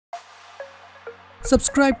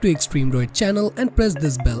Subscribe to Extreme Droid channel and press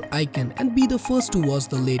this bell icon and be the first to watch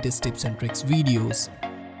the latest tips and tricks videos.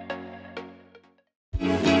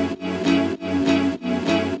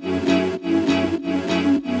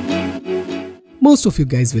 Most of you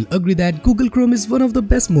guys will agree that Google Chrome is one of the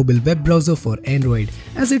best mobile web browser for Android,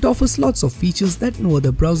 as it offers lots of features that no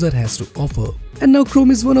other browser has to offer. And now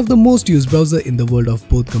Chrome is one of the most used browser in the world of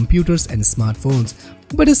both computers and smartphones.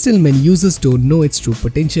 But still many users don't know its true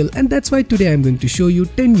potential, and that's why today I'm going to show you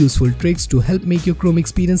 10 useful tricks to help make your Chrome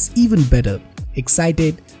experience even better.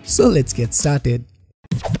 Excited? So let's get started.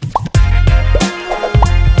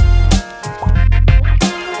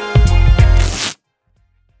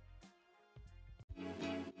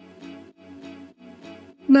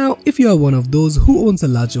 Now, if you are one of those who owns a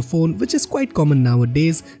larger phone, which is quite common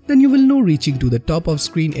nowadays, then you will know reaching to the top of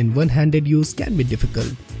screen in one-handed use can be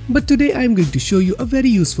difficult. But today I am going to show you a very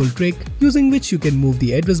useful trick using which you can move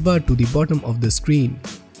the address bar to the bottom of the screen.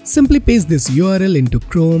 Simply paste this URL into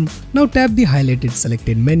Chrome. Now tap the highlighted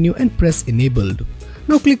selected menu and press enabled.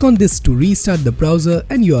 Now click on this to restart the browser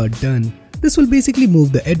and you are done. This will basically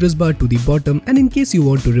move the address bar to the bottom, and in case you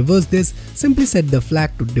want to reverse this, simply set the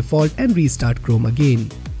flag to default and restart Chrome again.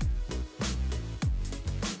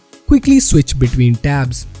 Quickly switch between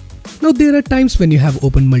tabs. Now there are times when you have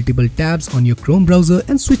opened multiple tabs on your Chrome browser,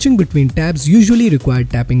 and switching between tabs usually require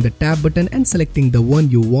tapping the tab button and selecting the one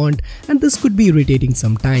you want, and this could be irritating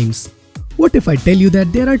sometimes. What if I tell you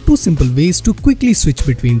that there are two simple ways to quickly switch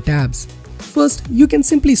between tabs? First, you can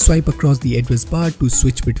simply swipe across the address bar to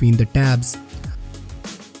switch between the tabs.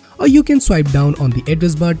 Or you can swipe down on the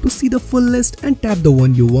address bar to see the full list and tap the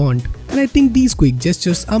one you want. And I think these quick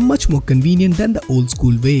gestures are much more convenient than the old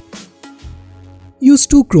school way. Use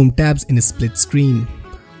two Chrome tabs in a split screen.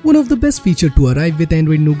 One of the best features to arrive with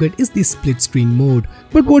Android Nougat is the split screen mode,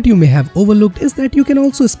 but what you may have overlooked is that you can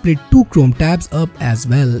also split two Chrome tabs up as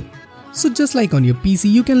well. So just like on your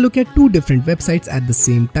PC, you can look at two different websites at the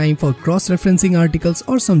same time for cross-referencing articles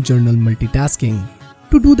or some journal multitasking.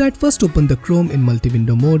 To do that, first open the Chrome in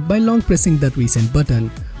multi-window mode by long pressing the recent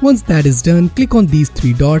button. Once that is done, click on these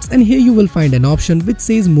three dots and here you will find an option which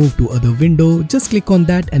says move to other window. Just click on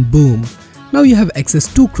that and boom. Now you have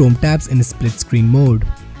access to Chrome tabs in split screen mode.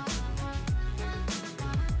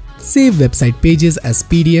 Save website pages as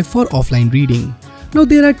PDF for offline reading. Now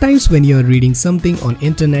there are times when you are reading something on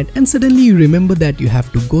internet and suddenly you remember that you have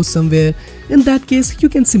to go somewhere. In that case, you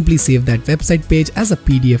can simply save that website page as a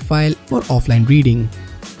PDF file for offline reading.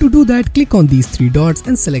 To do that, click on these three dots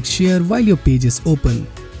and select share while your page is open.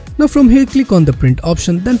 Now from here, click on the print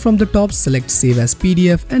option, then from the top select save as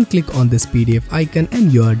PDF and click on this PDF icon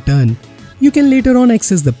and you are done. You can later on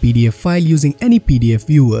access the PDF file using any PDF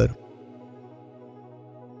viewer.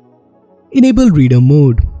 Enable reader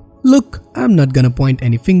mode. Look, I'm not gonna point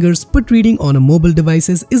any fingers, but reading on a mobile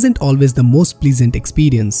devices isn't always the most pleasant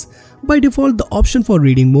experience. By default, the option for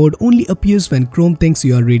reading mode only appears when Chrome thinks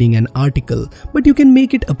you are reading an article, but you can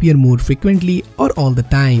make it appear more frequently or all the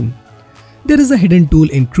time. There is a hidden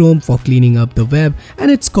tool in Chrome for cleaning up the web,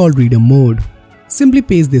 and it's called reader mode. Simply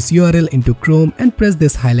paste this URL into Chrome and press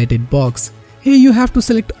this highlighted box. Here you have to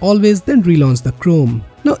select always, then relaunch the Chrome.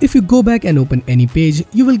 Now if you go back and open any page,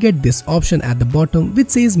 you will get this option at the bottom which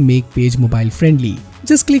says make page mobile friendly.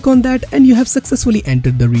 Just click on that and you have successfully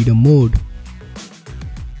entered the reader mode.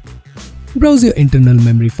 Browse your internal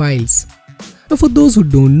memory files. Now for those who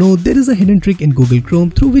don't know, there is a hidden trick in Google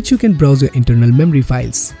Chrome through which you can browse your internal memory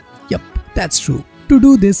files. Yup, that's true. To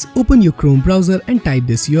do this, open your Chrome browser and type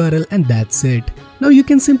this URL and that's it. Now you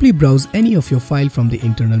can simply browse any of your file from the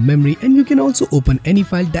internal memory, and you can also open any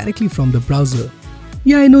file directly from the browser.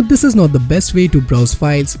 Yeah, I know this is not the best way to browse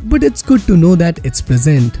files, but it's good to know that it's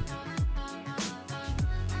present.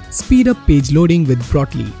 Speed up page loading with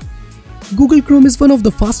Brotli. Google Chrome is one of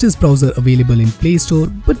the fastest browser available in Play Store,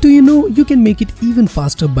 but do you know you can make it even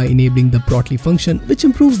faster by enabling the Brotli function, which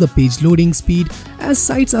improves the page loading speed as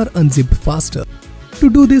sites are unzipped faster. To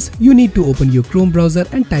do this, you need to open your Chrome browser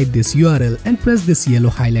and type this URL and press this yellow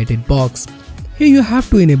highlighted box. Here you have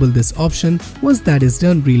to enable this option. Once that is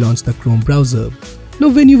done, relaunch the Chrome browser. Now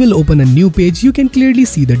when you will open a new page, you can clearly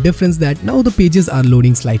see the difference that now the pages are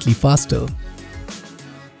loading slightly faster.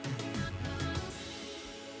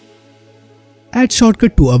 Add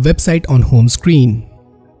shortcut to a website on home screen.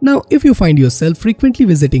 Now if you find yourself frequently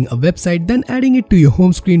visiting a website, then adding it to your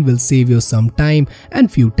home screen will save you some time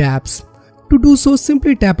and few taps. To do so,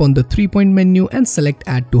 simply tap on the 3-point menu and select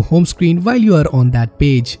add to home screen while you are on that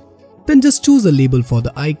page. Then just choose a label for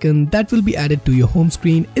the icon that will be added to your home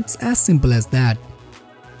screen. It's as simple as that.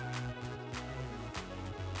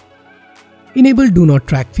 Enable do not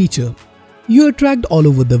track feature. You are tracked all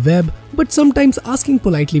over the web, but sometimes asking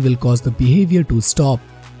politely will cause the behavior to stop.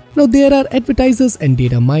 Now there are advertisers and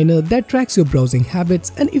data miner that tracks your browsing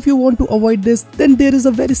habits, and if you want to avoid this, then there is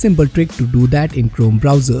a very simple trick to do that in Chrome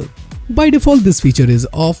browser. By default, this feature is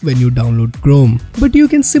off when you download Chrome, but you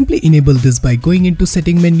can simply enable this by going into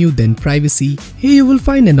setting menu, then privacy. Here you will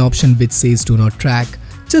find an option which says do not track.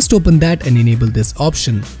 Just open that and enable this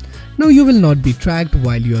option. Now you will not be tracked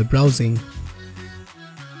while you are browsing.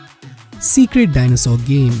 Secret Dinosaur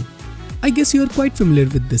game. I guess you are quite familiar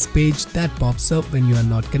with this page that pops up when you are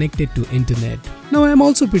not connected to internet. Now I am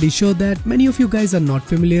also pretty sure that many of you guys are not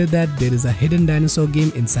familiar that there is a hidden dinosaur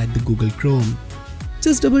game inside the Google Chrome.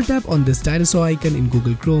 Just double tap on this dinosaur icon in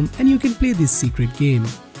Google Chrome and you can play this secret game.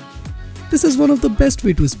 This is one of the best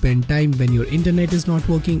way to spend time when your internet is not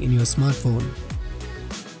working in your smartphone.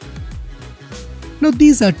 Now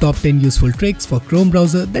these are top 10 useful tricks for Chrome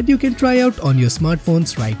browser that you can try out on your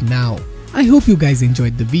smartphones right now. I hope you guys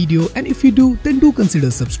enjoyed the video, and if you do, then do consider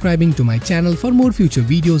subscribing to my channel for more future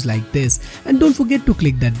videos like this, and don't forget to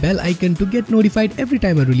click that bell icon to get notified every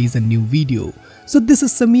time I release a new video. So this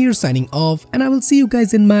is Samir signing off, and I will see you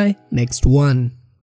guys in my next one.